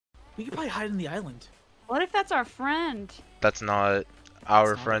We could probably hide in the island. What if that's our friend? That's not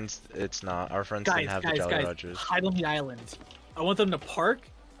our not. friends. It's not. Our friends didn't have the Jolly Rogers. Hide on the island. I want them to park.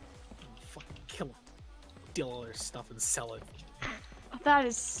 Fucking kill them. Steal all their stuff and sell it. That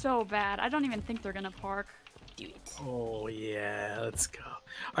is so bad. I don't even think they're gonna park. Do it. Oh yeah, let's go. All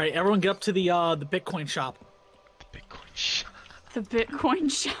right, everyone, get up to the Bitcoin shop. The Bitcoin shop. The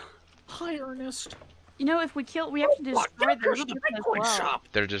Bitcoin shop. Hi, Ernest. You know, if we kill, we have to destroy their ship as Bitcoin well. shop.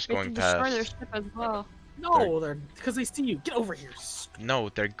 They're just We have going to destroy their past. ship as well. No, they're because they see you. Get over here. No,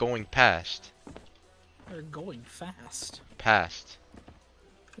 they're going past. They're going fast. Past.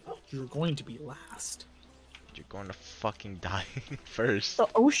 You're going to be last. You're going to fucking die first. The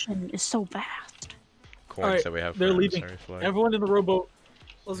ocean is so vast. Coins Alright, that we have. they're for leaving. emissary flag. Everyone in the rowboat.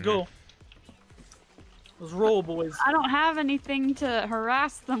 Let's go. Let's roll, boys. I don't have anything to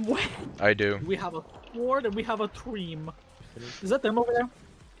harass them with. I do. We have a sword and we have a stream. Is that them over there?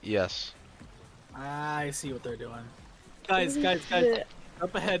 Yes. I see what they're doing. Guys,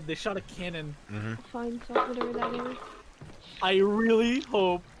 up ahead, they shot a cannon. Find something whatever that is. I really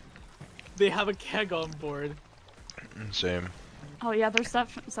hope they have a keg on board. Same. Oh yeah, there's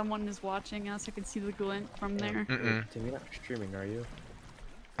someone is watching us. I can see the glint from there. Mm-mm. Tim, you're not streaming, are you?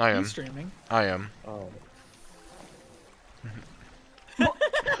 I am. He's streaming. I am. Oh.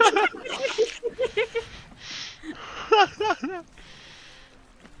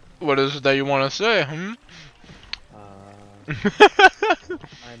 What is it that you want to say, hmm?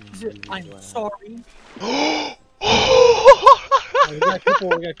 I'm sorry. They We got a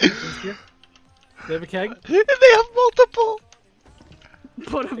couple things here. They have a keg? have multiple!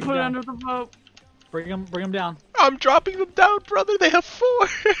 Put it under the boat. Bring them down. I'm dropping them down, brother. They have 4.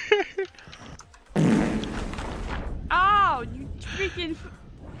 Oh, you freaking!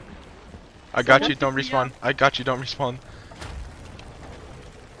 I got you. Don't respawn. I got you. Don't respawn.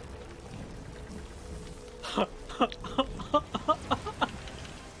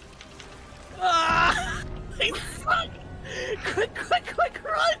 Ah! They suck! Quick,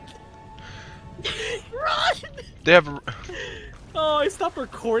 run! Run! They have. Oh, I stopped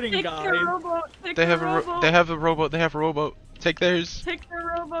recording, Take guys. their rowboat. Take They their have a. rowboat. They have a rowboat. They have a rowboat. Take theirs. Take their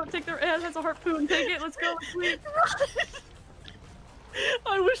rowboat. Take their. It has a harpoon. Take it. Let's go. Let's leave.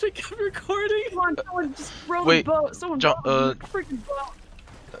 I wish I kept recording. Come on, someone just row Wait, the boat. Someone Jo- row the freaking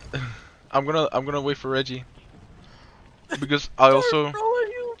boat. I'm gonna wait for Reggie. Because I also.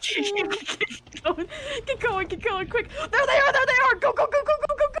 Keep going, quick! There they are! Go!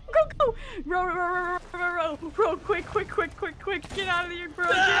 Row! Quick! Get out of here, bro!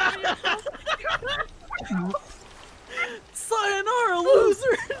 Get out of here! Sayonara,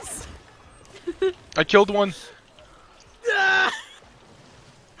 losers! I killed one. Ah!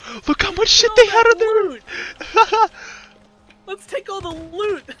 Look how much shit All they had that on their. loot! Let's take all the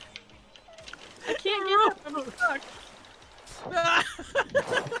loot! I can't get up. I'm stuck. Ah!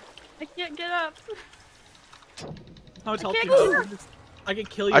 I can't get up. How much I health do can't you go. have? I can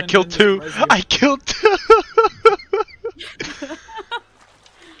kill you. I and killed then 2. just res you. I killed 2.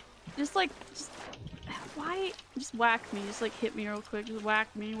 Why? Just whack me. Just like hit me real quick. Just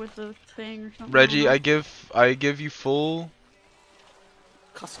whack me with the thing or something. Reggie, I give you full.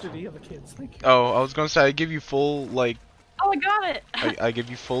 Custody of the kids. Thank you. Oh, I was gonna say I give you full like. Oh, I got it. I give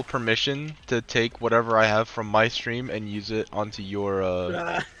you full permission to take whatever I have from my stream and use it onto your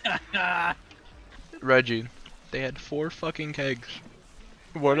Reggie. They had 4 fucking kegs.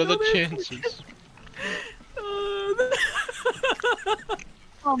 What are the chances?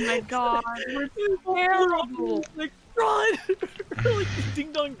 Oh my god, we're terrible. Like, run! Like,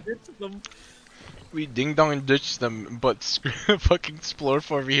 ding dong ditched them. We ding dong and ditched them, but fucking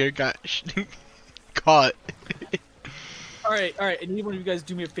Splorf over here got caught. Alright, I need one of you guys to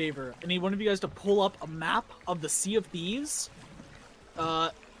do me a favor. I need one of you guys to pull up a map of the Sea of Thieves.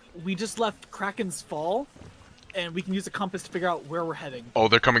 We just left Kraken's Fall, and we can use a compass to figure out where we're heading. Oh,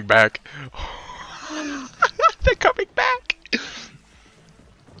 they're coming back. They're coming back.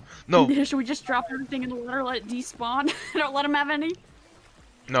 No, Should we just drop everything in the water, let it despawn? Don't let them have any?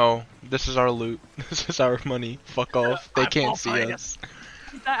 no, this is our loot. This is our money. Fuck off. They can't see behind us.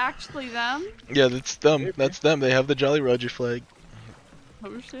 Is that actually them? Yeah, that's them. That's them. They have the Jolly Roger flag.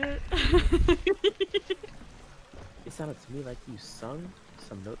 Oh shit. It sounded to me like you sung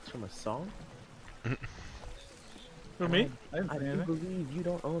some notes from a song. For me? I do believe you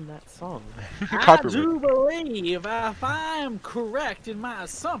don't own that song. I Copyright. do believe if I am correct in my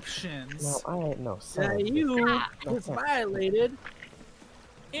assumptions No, I ain't no song. that you That's have not- violated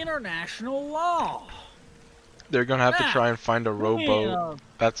international law. They're gonna have to try and find a rowboat.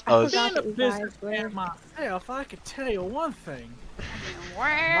 That's us. forgot Being a that you guys businessman were- myself, I could tell you one thing.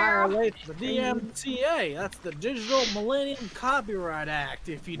 Where? Violates the DMCA. That's the Digital Millennium Copyright Act,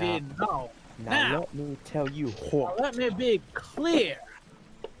 if you Nah. didn't know. Now, Now. let me tell you Now, what. let me be clear,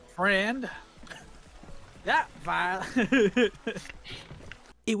 friend. That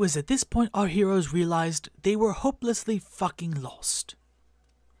It was at this point our heroes realized they were hopelessly fucking lost.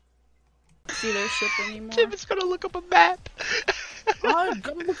 See their ship anymore. Tim is gonna look up a map. I'm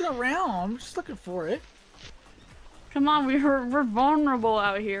looking around. I'm just looking for it. Come on, we're vulnerable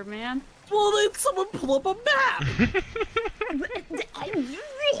out here, man. Well, then someone pull up a map.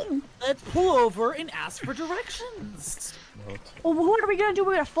 Let's pull over and ask for directions. Well, what are we gonna do?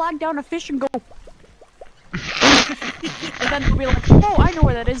 We're gonna flag down a fish and go. And then we'll be like, oh, I know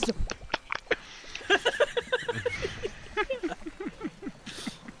where that is.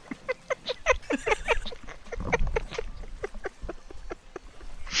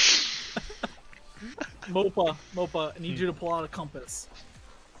 Mopa, I need you to pull out a compass.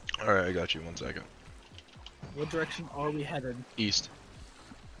 Alright, I got you. 1 second. What direction are we headed? East.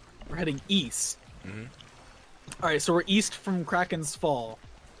 We're heading east. Mhm. Alright, so we're east from Kraken's Fall.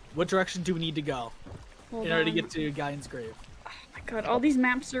 What direction do we need to go Hold in order to on. get to Gain's grave? Oh my god, all these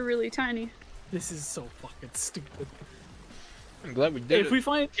maps are really tiny. This is so fucking stupid. I'm glad we did If it.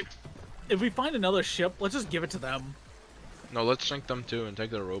 we find another ship, let's just give it to them. No, let's sink them too and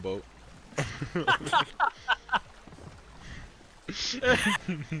take their rowboat.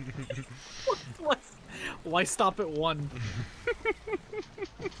 Why stop at one?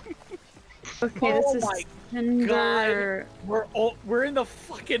 Okay, Oh this my is Cinder. We're in the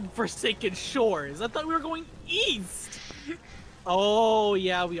fucking Forsaken Shores. I thought we were going east. Oh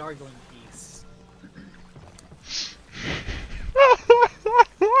yeah, we are going east.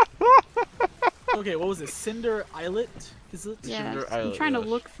 Okay, what was it? Cinder Islet? Is it? Yeah, Cinder I'm Islet, trying to yes.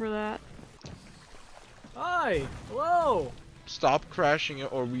 look for that. Hi. Hello. Stop crashing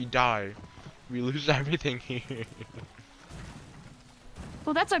it or we die. We lose everything here.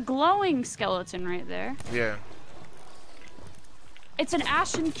 Well, that's a glowing skeleton right there. Yeah. It's an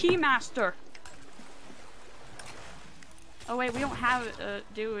Ashen Keymaster. Oh wait, we don't have it,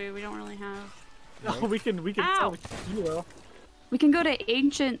 do we? We don't really have. No, we can tell Ow. Kilo. We can go to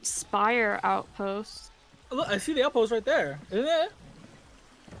Ancient Spire Outpost. Look, I see the outpost right there. Isn't it?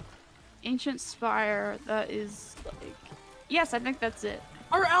 Ancient Spire, that is like... Yes, I think that's it.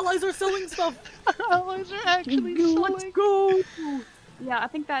 Our allies are selling stuff. Allies are actually Let's go. Yeah, I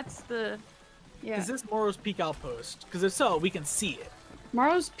think that's the... Yeah. Is this Morrow's Peak outpost? Because if so, we can see it.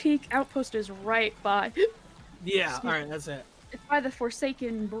 Morrow's Peak Outpost is right by... Yeah. All right, that's it. It's by the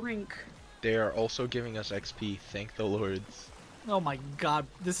Forsaken Brink. They are also giving us XP, thank the lords. Oh my god,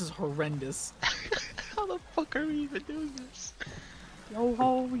 this is horrendous. How the fuck are we even doing this? Yo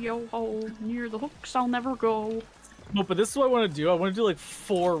ho, near the hooks I'll never go. No, but this is what I want to do. I want to do like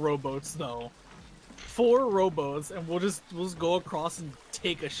 4 rowboats though. 4 rowboats, and we'll just go across and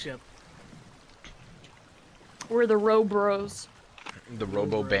take a ship. We're the Row Bros. The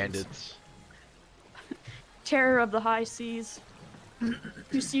Robo Bandits. Terror of the high seas.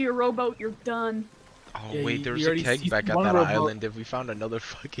 You see a rowboat, you're done. Oh Yeah, wait, you there's a already keg see back at one that rowboat. island. If we found another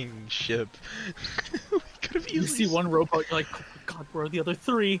fucking ship, we could have You see one rowboat, you're like, oh my god, where are the other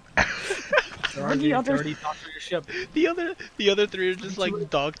 3? They're already docked for your ship. The other 3 are just like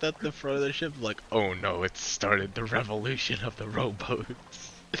docked at the front of the ship, like, oh no, it started the revolution of the rowboats.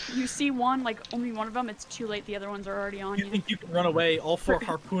 You see one, like only one of them, it's too late, the other ones are already on You you. think you can run away? All 4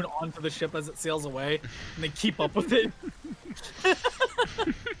 harpoon onto the ship as it sails away, and then keep up with it. You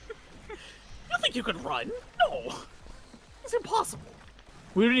think you could run? No, it's impossible.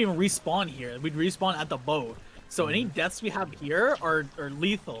 We wouldn't even respawn here. We'd respawn at the boat. So any deaths we have here are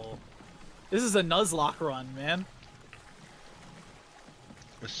lethal. This is a Nuzlocke run, man.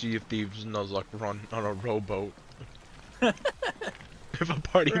 Let's see if Thieves Nuzlocke run on a rowboat. If a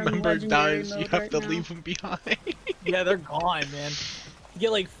party We're in member legendary dies, you mode have right to now. leave them behind. Yeah, they're gone, man. You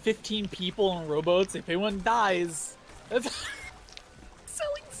get like 15 people in rowboats. If anyone dies, that's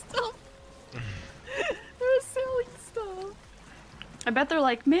selling stuff. They're selling stuff. I bet they're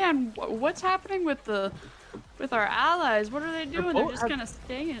like, man, what's happening with our allies? What are they doing? They're boat just had- gonna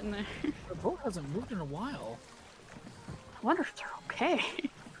stay in there. The boat hasn't moved in a while. I wonder if they're okay.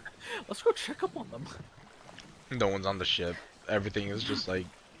 Let's go check up on them. No one's on the ship. Everything is just like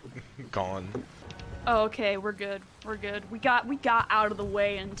gone. Oh, okay, we're good. We're good. We got out of the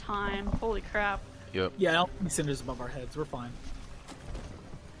way in time. Holy crap. Yep. Yeah, I don't see cinders above our heads. We're fine.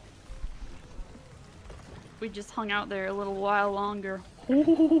 We just hung out there a little while longer.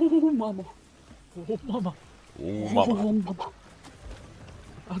 Oh, mama. Oh, mama. Oh, mama.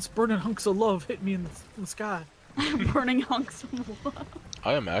 Oh, it's burning hunks of love hit me in the sky. Burning hunks of love.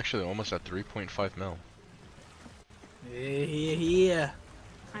 I am actually almost at 3.5 mil. Yeah.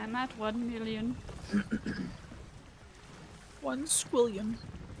 I'm at 1 million. 1 squillion.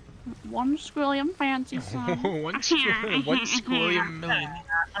 1 squillion fancy son. one squillion million.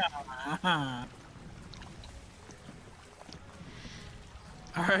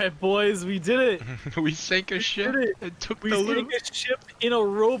 Alright, boys, we did it. We sank a ship did it. and took We the sank loot. a ship in a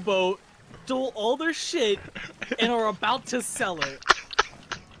rowboat, stole all their shit, and are about to sell it.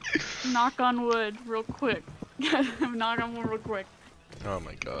 Knock on wood, real quick. Knock on wood, real quick. Oh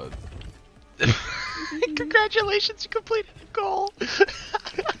my god. Congratulations, you completed the goal.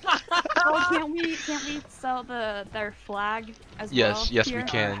 Oh, can't we sell their flag as well? Yes, here? we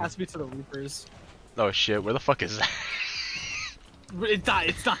can. It has to be to the Reapers. Oh shit, where the fuck is that? It's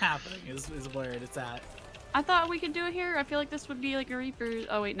not happening, is where it's at. I thought we could do it here. I feel like this would be like a Reapers.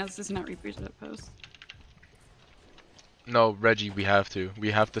 Oh wait, no, this is not Reapers outpost. No, Reggie, we have to. We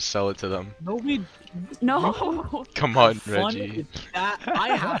have to sell it to them. No, we No. Come on, fun Reggie. is that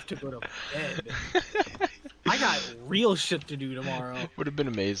I have to go to bed. I got real shit to do tomorrow. Would have been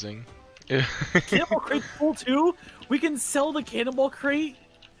amazing. Cannonball crate full too? We can sell the cannonball crate?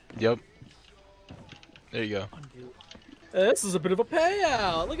 Yep. There you go. This is a bit of a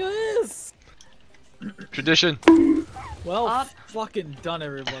payout. Look at this. Tradition. Well, Up. fucking done,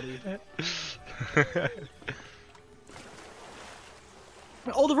 everybody.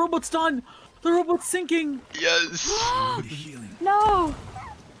 Oh, the rowboat's done. The rowboat's sinking. Yes. No.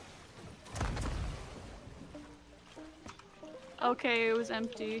 Okay, it was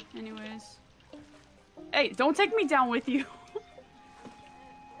empty. Anyways. Hey, don't take me down with you.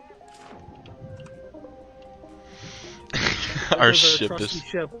 Our goes ship trusty is.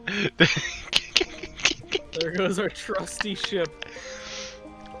 ship. There goes our trusty ship.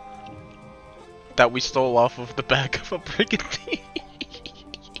 That we stole off of the back of a brigantine.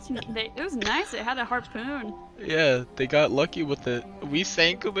 It was nice. It had a harpoon. Yeah, they got lucky with it. We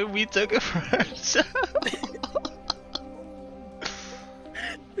sank them and we took it for ourselves.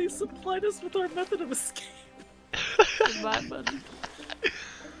 They supplied us with our method of escape. Goodbye, buddy.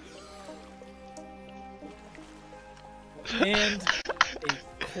 And a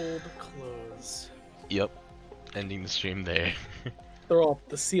cold close. Yep. Ending the stream there. Throw up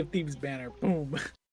the Sea of Thieves banner. Boom.